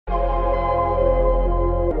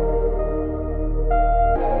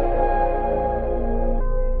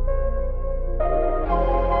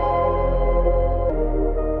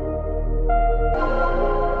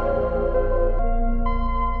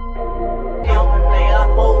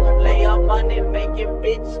money making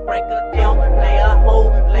bitch break her down. Lay a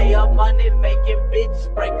hoe, lay a money making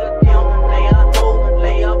bitch break her down. Lay a hoe,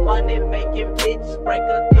 lay a money making bitch break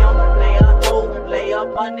her down. Lay a hoe, lay a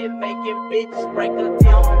money making bitch break her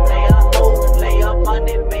down. Lay a hoe, lay a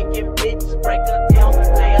money making bitch break her down.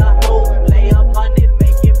 Lay a hoe, lay a money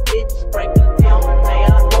making bitch break her down. Lay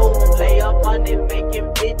a hoe, lay a money making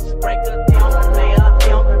bitch break her down. Lay a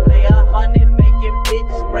down, lay a money making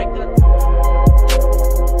bitch break her down.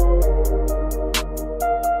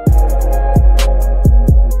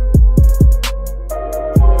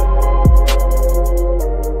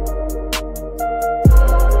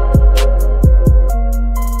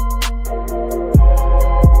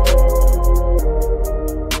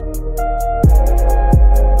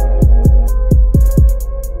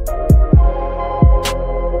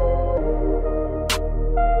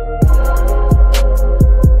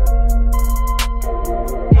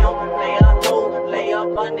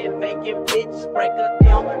 Money making bitch break her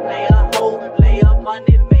down. Lay a hoe, lay a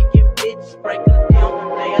money making bitch break her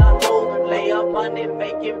down. Lay a hoe, lay a money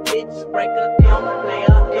making bitch break her down. Lay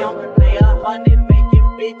a down, lay a money making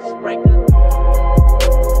bitch break her down.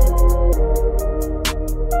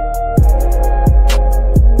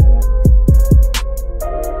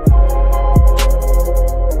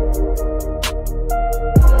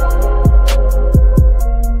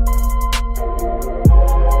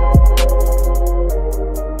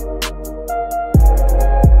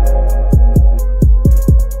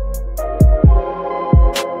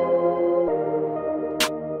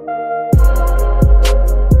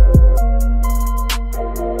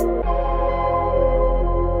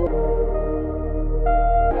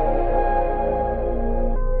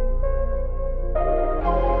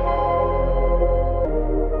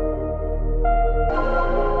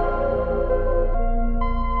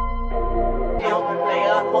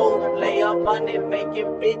 Lay a money making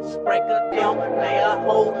bitch break her down. Lay a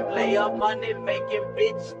hoe, lay a money making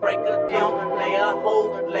bitch break her down. Lay a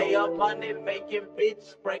hoe, lay a money making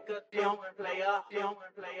bitch break her down. Lay a down,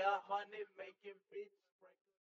 lay a money making bitch.